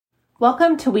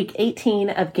Welcome to week 18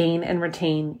 of Gain and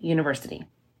Retain University.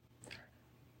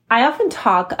 I often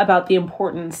talk about the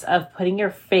importance of putting your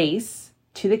face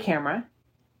to the camera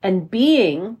and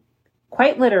being,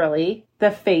 quite literally,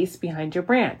 the face behind your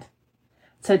brand.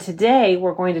 So today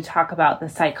we're going to talk about the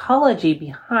psychology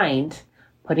behind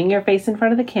putting your face in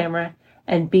front of the camera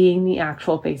and being the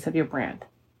actual face of your brand.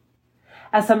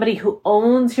 As somebody who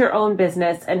owns your own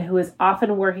business and who is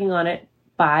often working on it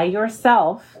by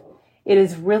yourself, it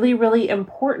is really, really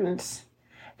important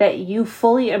that you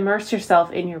fully immerse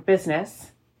yourself in your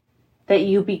business, that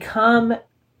you become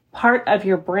part of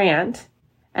your brand,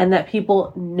 and that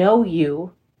people know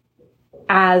you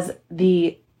as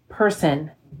the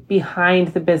person behind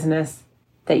the business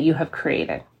that you have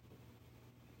created.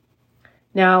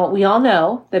 Now, we all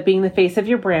know that being the face of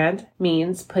your brand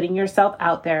means putting yourself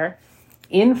out there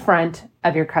in front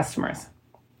of your customers.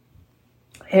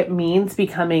 It means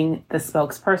becoming the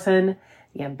spokesperson,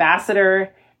 the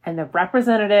ambassador, and the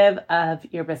representative of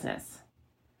your business.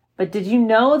 But did you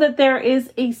know that there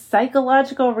is a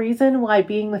psychological reason why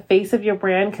being the face of your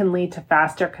brand can lead to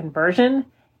faster conversion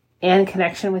and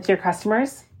connection with your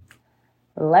customers?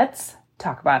 Let's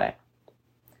talk about it.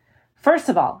 First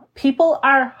of all, people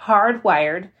are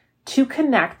hardwired to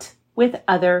connect with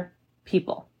other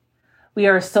people. We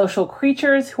are social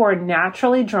creatures who are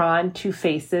naturally drawn to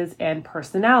faces and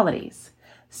personalities.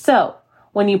 So,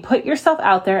 when you put yourself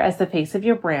out there as the face of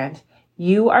your brand,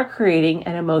 you are creating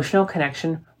an emotional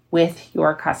connection with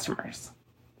your customers.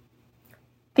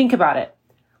 Think about it.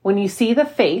 When you see the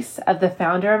face of the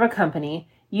founder of a company,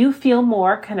 you feel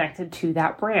more connected to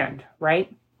that brand,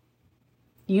 right?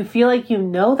 You feel like you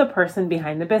know the person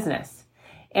behind the business,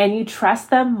 and you trust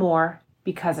them more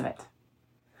because of it.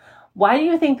 Why do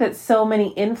you think that so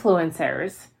many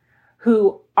influencers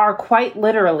who are quite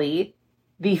literally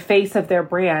the face of their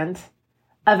brand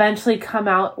eventually come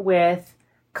out with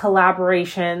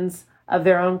collaborations of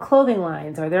their own clothing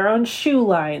lines or their own shoe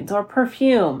lines or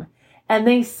perfume, and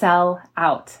they sell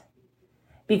out?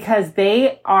 Because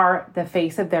they are the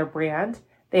face of their brand,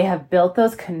 they have built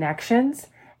those connections,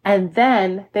 and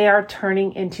then they are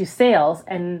turning into sales.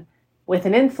 And with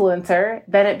an influencer,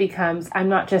 then it becomes, I'm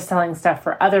not just selling stuff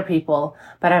for other people,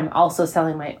 but I'm also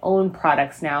selling my own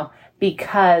products now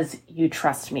because you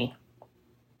trust me.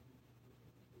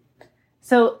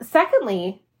 So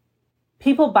secondly,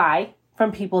 people buy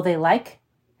from people they like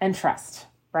and trust,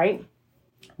 right?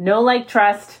 Know, like,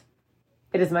 trust.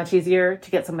 It is much easier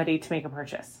to get somebody to make a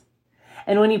purchase.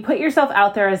 And when you put yourself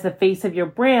out there as the face of your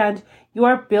brand, you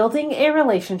are building a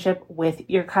relationship with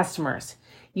your customers.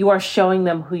 You are showing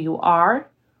them who you are,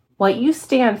 what you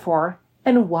stand for,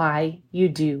 and why you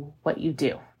do what you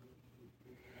do.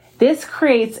 This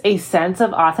creates a sense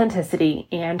of authenticity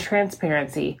and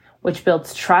transparency, which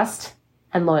builds trust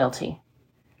and loyalty.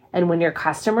 And when your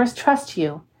customers trust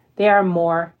you, they are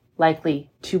more likely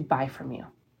to buy from you.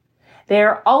 They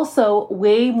are also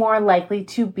way more likely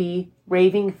to be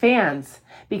raving fans,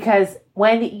 because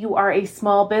when you are a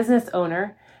small business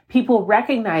owner, people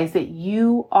recognize that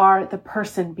you are the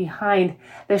person behind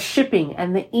the shipping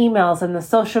and the emails and the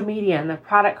social media and the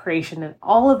product creation and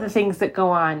all of the things that go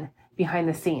on behind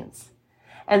the scenes.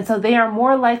 And so they are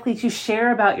more likely to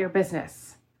share about your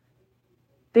business.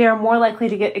 They are more likely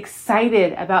to get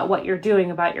excited about what you're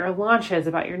doing, about your launches,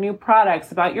 about your new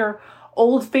products, about your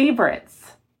old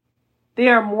favorites. They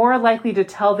are more likely to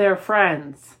tell their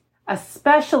friends,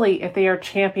 especially if they are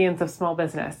champions of small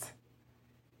business,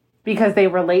 because they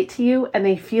relate to you and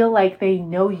they feel like they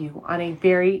know you on a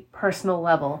very personal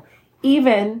level,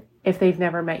 even if they've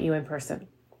never met you in person.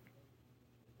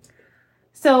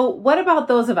 So what about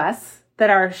those of us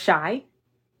that are shy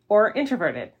or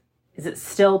introverted? Is it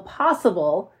still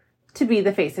possible to be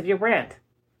the face of your brand?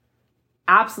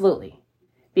 Absolutely.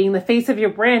 Being the face of your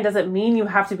brand doesn't mean you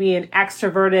have to be an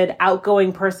extroverted,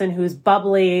 outgoing person who's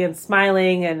bubbly and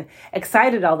smiling and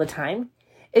excited all the time.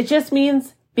 It just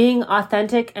means being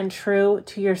authentic and true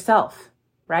to yourself,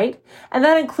 right? And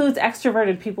that includes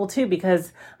extroverted people too,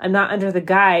 because I'm not under the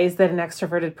guise that an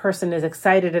extroverted person is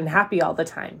excited and happy all the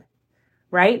time,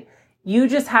 right? You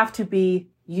just have to be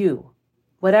you.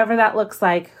 Whatever that looks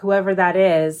like, whoever that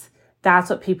is, that's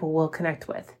what people will connect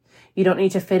with. You don't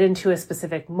need to fit into a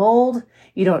specific mold.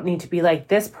 You don't need to be like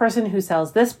this person who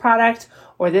sells this product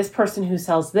or this person who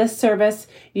sells this service.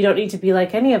 You don't need to be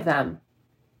like any of them,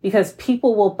 because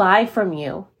people will buy from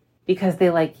you because they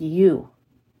like you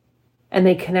and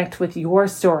they connect with your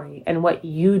story and what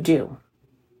you do.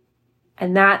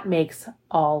 And that makes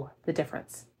all the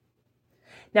difference.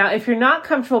 Now, if you're not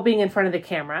comfortable being in front of the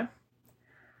camera,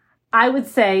 I would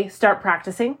say start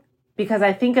practicing, because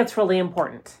I think it's really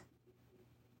important.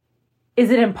 Is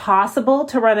it impossible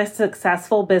to run a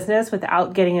successful business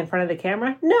without getting in front of the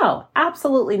camera? No,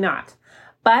 absolutely not.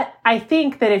 But I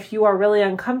think that if you are really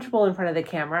uncomfortable in front of the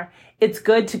camera, it's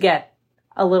good to get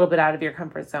a little bit out of your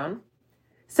comfort zone.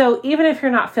 So even if you're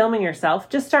not filming yourself,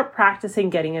 just start practicing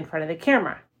getting in front of the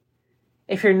camera.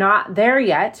 If you're not there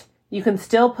yet, you can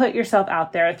still put yourself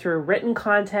out there through written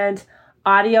content,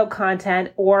 audio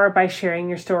content, or by sharing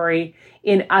your story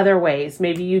in other ways.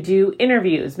 Maybe you do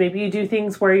interviews. Maybe you do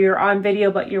things where you're on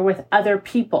video, but you're with other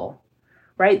people,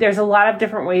 right? There's a lot of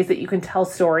different ways that you can tell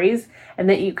stories and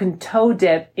that you can toe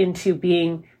dip into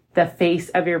being the face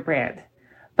of your brand.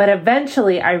 But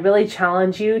eventually, I really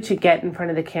challenge you to get in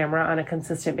front of the camera on a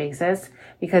consistent basis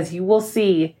because you will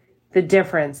see the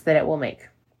difference that it will make.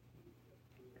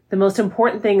 The most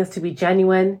important thing is to be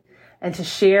genuine and to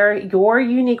share your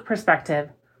unique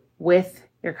perspective with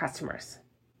your customers.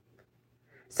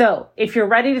 So if you're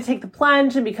ready to take the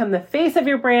plunge and become the face of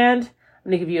your brand, I'm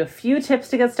going to give you a few tips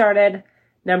to get started.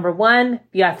 Number one,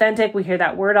 be authentic. We hear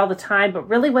that word all the time, but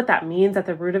really what that means at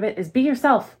the root of it is be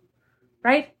yourself,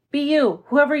 right? Be you,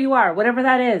 whoever you are, whatever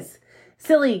that is.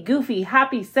 Silly, goofy,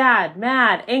 happy, sad,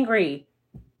 mad, angry,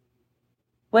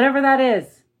 whatever that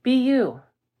is, be you.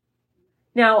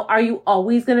 Now, are you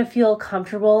always going to feel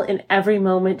comfortable in every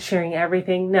moment sharing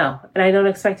everything? No. And I don't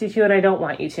expect you to, and I don't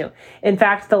want you to. In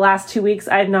fact, the last 2 weeks,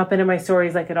 I have not been in my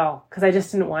stories like at all because I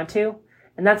just didn't want to.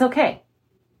 And that's okay.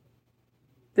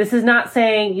 This is not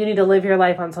saying you need to live your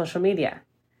life on social media.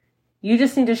 You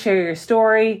just need to share your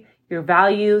story, your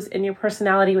values, and your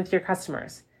personality with your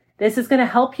customers. This is going to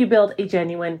help you build a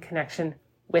genuine connection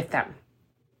with them.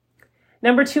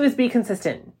 Number two is be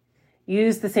consistent.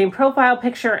 Use the same profile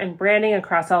picture and branding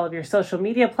across all of your social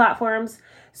media platforms.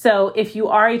 So if you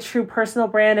are a true personal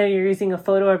brand and you're using a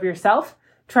photo of yourself,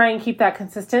 try and keep that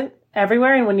consistent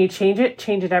everywhere. And when you change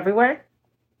it everywhere.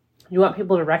 You want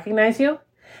people to recognize you.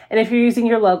 And if you're using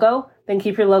your logo, then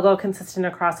keep your logo consistent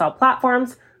across all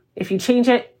platforms. If you change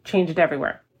it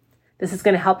everywhere. This is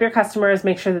going to help your customers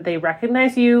make sure that they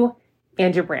recognize you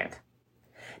and your brand.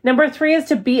 Number three is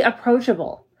to be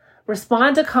approachable.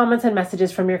 Respond to comments and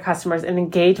messages from your customers and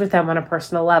engage with them on a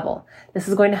personal level. This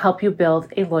is going to help you build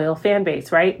a loyal fan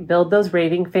base, right? Build those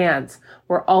raving fans.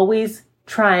 We're always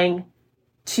trying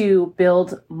to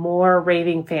build more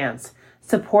raving fans.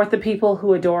 Support the people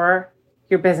who adore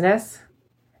your business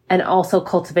and also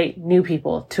cultivate new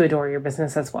people to adore your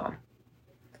business as well.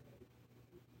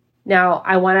 Now,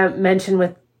 I want to mention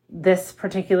with this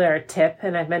particular tip,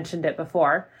 and I've mentioned it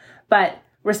before, but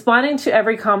responding to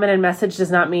every comment and message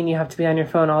does not mean you have to be on your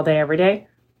phone all day, every day.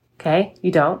 Okay?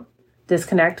 You don't.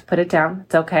 Disconnect, put it down.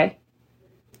 It's okay.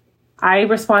 I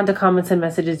respond to comments and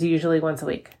messages usually once a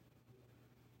week.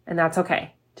 And that's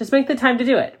okay. Just make the time to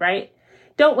do it, right?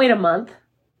 Don't wait a month,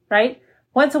 right?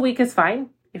 Once a week is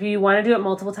fine. If you want to do it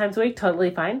multiple times a week,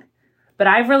 totally fine. But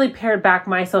I've really pared back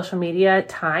my social media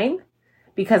time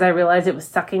because I realized it was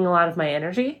sucking a lot of my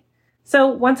energy. So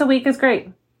once a week is great.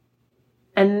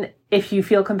 And if you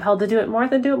feel compelled to do it more,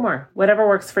 then do it more. Whatever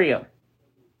works for you.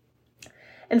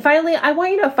 And finally, I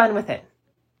want you to have fun with it.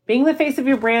 Being the face of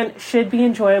your brand should be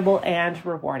enjoyable and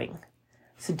rewarding.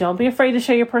 So don't be afraid to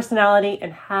show your personality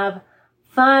and have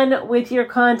fun with your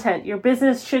content. Your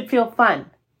business should feel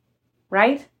fun,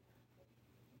 right?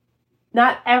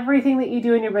 Not everything that you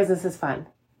do in your business is fun,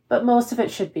 but most of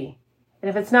it should be. And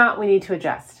if it's not, we need to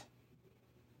adjust.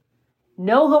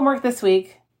 No homework this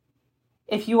week.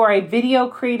 If you are a video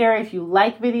creator, if you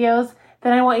like videos,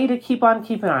 then I want you to keep on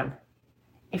keeping on.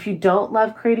 If you don't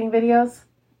love creating videos,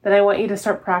 then I want you to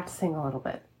start practicing a little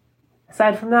bit.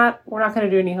 Aside from that, we're not going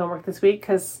to do any homework this week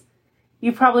because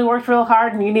you've probably worked real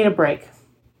hard and you need a break.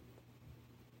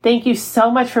 Thank you so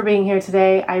much for being here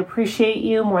today. I appreciate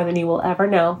you more than you will ever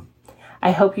know.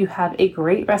 I hope you have a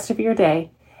great rest of your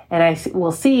day, and I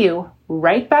will see you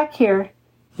right back here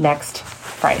next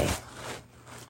Friday.